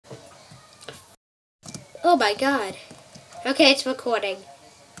Oh my god. Okay, it's recording.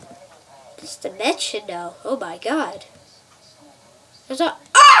 This dimension now. Oh my god. There's a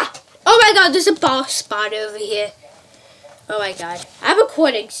Oh my god, there's a boss spot over here. Oh my god. I'm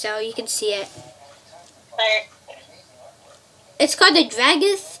recording so you can see it. It's called the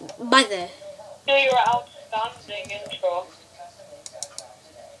Dragon's Mother. Do your outstanding intro.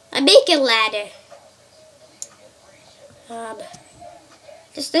 I'm making a ladder.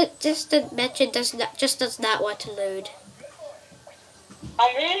 This dimension does not want to load.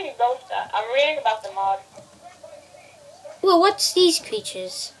 I'm reading about the mod. Well, what's these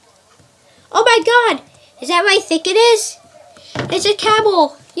creatures? Oh my god! Is that what I think it is? It's a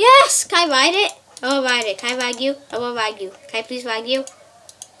camel! Yes! Can I ride it? I will ride it. Can I ride you? I will ride you. Can I please ride you?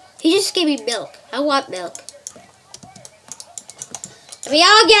 He just gave me milk. I want milk. Let me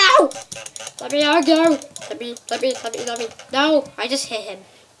all go! Let me all go! Let me. No, I just hit him.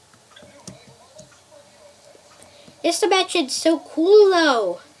 This dimension's so cool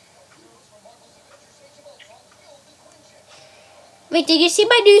though. Wait, did you see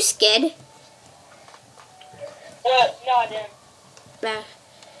my new skin? No, I didn't. Nah.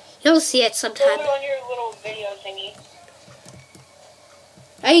 You'll see it sometime. Put it on your little video thingy.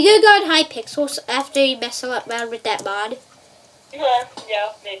 Are you gonna go on high pixels after you mess around with that mod?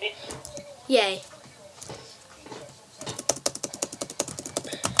 Yeah, maybe. Yay.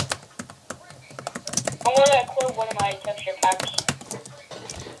 I'm gonna include one of my texture packs.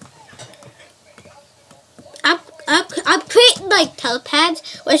 I'm creating like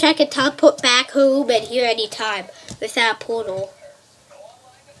telepads, which I can teleport back home and here anytime without a portal.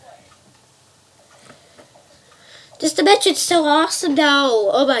 This dimension's so awesome now.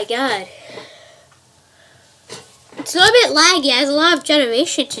 Oh my god. It's a little bit laggy. It has a lot of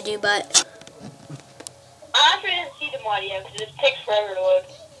generation to do, but I actually didn't see the mod yet because it takes forever to load.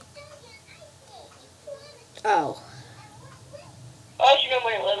 oh. I'll let you know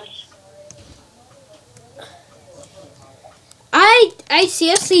when it loads. I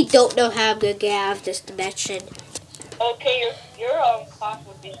seriously don't know how I'm gonna get out of this dimension. Okay, your class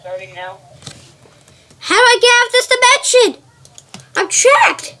would be starting now. How do I get out of this dimension? I'm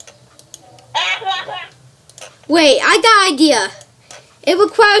trapped. Wait, I got an idea. It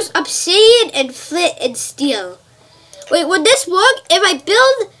requires obsidian and flint and steel. Wait, would this work if I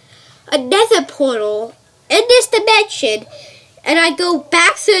build a nether portal in this dimension and I go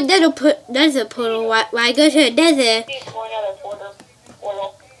back to the nether portal when I go to the nether?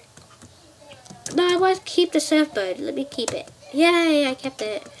 No, I want to keep the surfboard. Let me keep it. Yay, I kept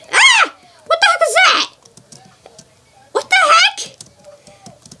it. Ah! What the heck is that? What the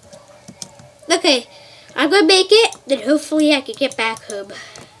heck? Okay, I'm going to make it, then hopefully I can get back home.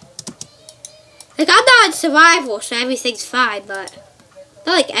 Like, I'm not in survival, so everything's fine, but...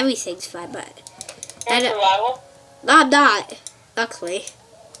 Not like everything's fine, but... Survival? No, I'm not. Luckily.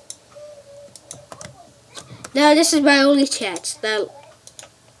 No, this is my only chance. No.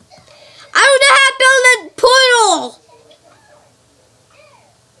 I don't know how to build a portal!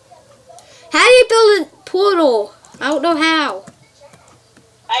 How do you build a portal? I don't know how.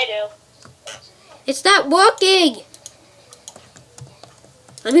 I do. It's not working.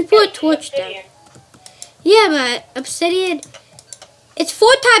 Let me put a torch down. Yeah, but obsidian. It's 4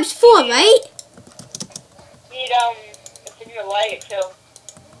 times 4, right? You need obsidian light too.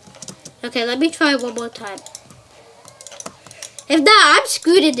 Okay, let me try one more time. If not, I'm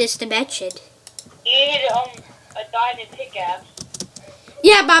screwed in this dimension. You need a diamond pickaxe.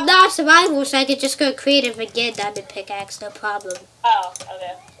 Yeah, but I'm not a survival, so I can just go creative and get a diamond pickaxe, no problem. Oh,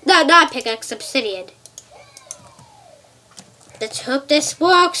 okay. No, not pickaxe, obsidian. Let's hope this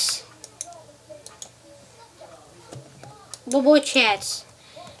works. One more chance.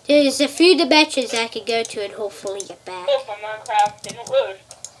 There's a few dimensions I can go to and hopefully get back. Oh, my Minecraft didn't load.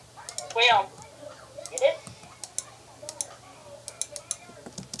 Wait, did it?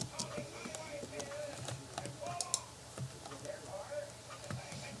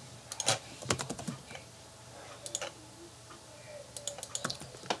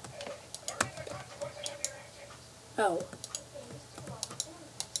 Oh.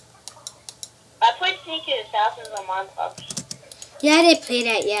 I played Sneaky Assassins on Minecraft. Yeah, I didn't play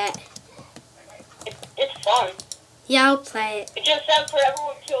that yet. It's fun. Yeah, I'll play it. It just said for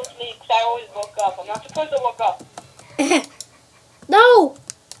everyone kills me because I always woke up. I'm not supposed to wake up. No!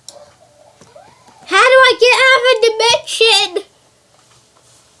 How do I get out of a dimension?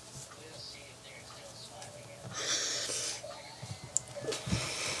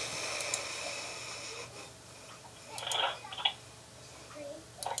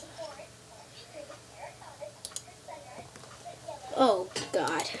 Oh,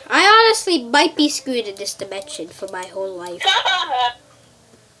 God. I honestly might be screwed in this dimension for my whole life.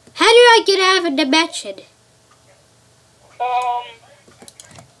 How do I get out of a dimension?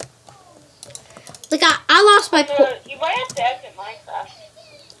 Like, I lost my You might have to exit Minecraft.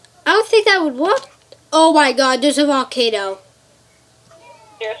 I don't think that would work. Oh my god, there's a volcano.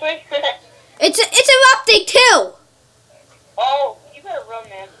 Seriously? It's erupting too. Oh, you better run,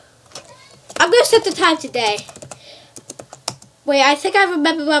 man. I'm gonna set the time today. Wait, I think I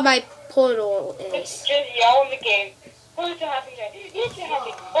remember where my portal is. Just yell in the game. Oh, it's a happy day. It's a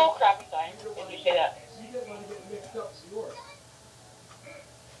happy. Oh crap, I'm dying. Did you say that?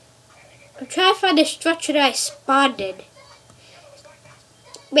 I'm trying to find the structure that I spawned in.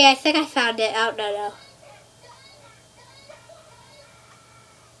 Wait, I think I found it. I don't know.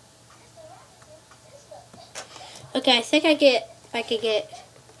 Okay, I think I can get.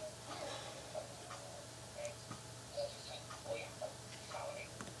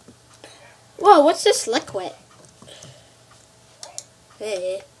 Whoa, what's this liquid?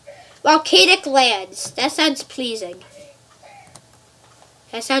 Volcanic lands. That sounds pleasing.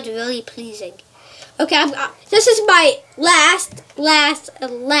 That sounds really pleasing. Okay, this is my last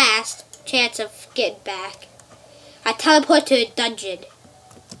chance of getting back. I teleport to a dungeon.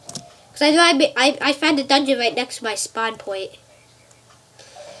 Because I know I found a dungeon right next to my spawn point.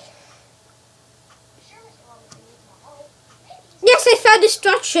 Yes, I found a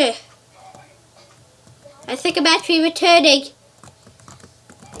structure. I think I'm actually returning.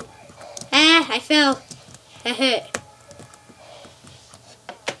 Ah, I fell. That hurt.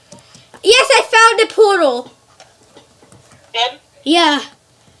 Yes, I found a portal. Did? Yeah.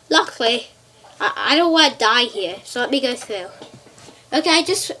 Luckily, I don't want to die here, so let me go through. Okay, I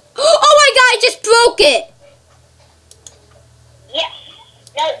just... Oh my god, I just broke it! Yes.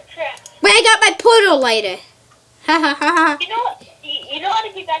 Now it's trapped. Wait, I got my portal lighter. Ha ha ha ha. You know what? You know how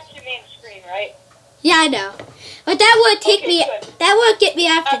to get back to the main screen, right? Yeah, I know. But that would take me... Good. That would get me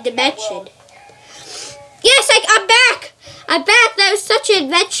out of the dimension. Yes, I'm back! I'm back! That was such an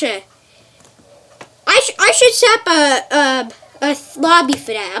adventure. I should set up a lobby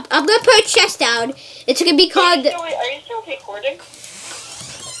for that. I'm gonna put a chest down. It's gonna be called... Are you still recording?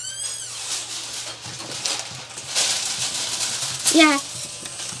 Yeah.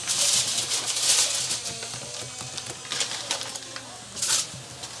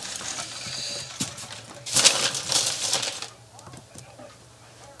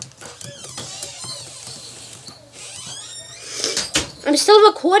 I'm still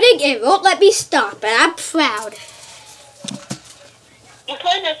recording. It won't let me stop, but I'm proud. You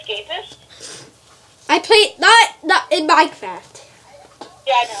playing Escapist? I play not in Minecraft.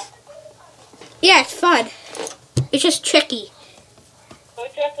 Yeah, I know. Yeah, it's fun. It's just tricky. So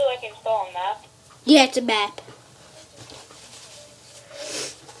you have to like install a map. Yeah, it's a map.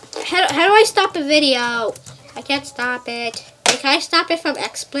 How do I stop a video? I can't stop it. Wait, can I stop it from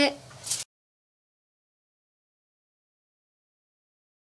XSplit?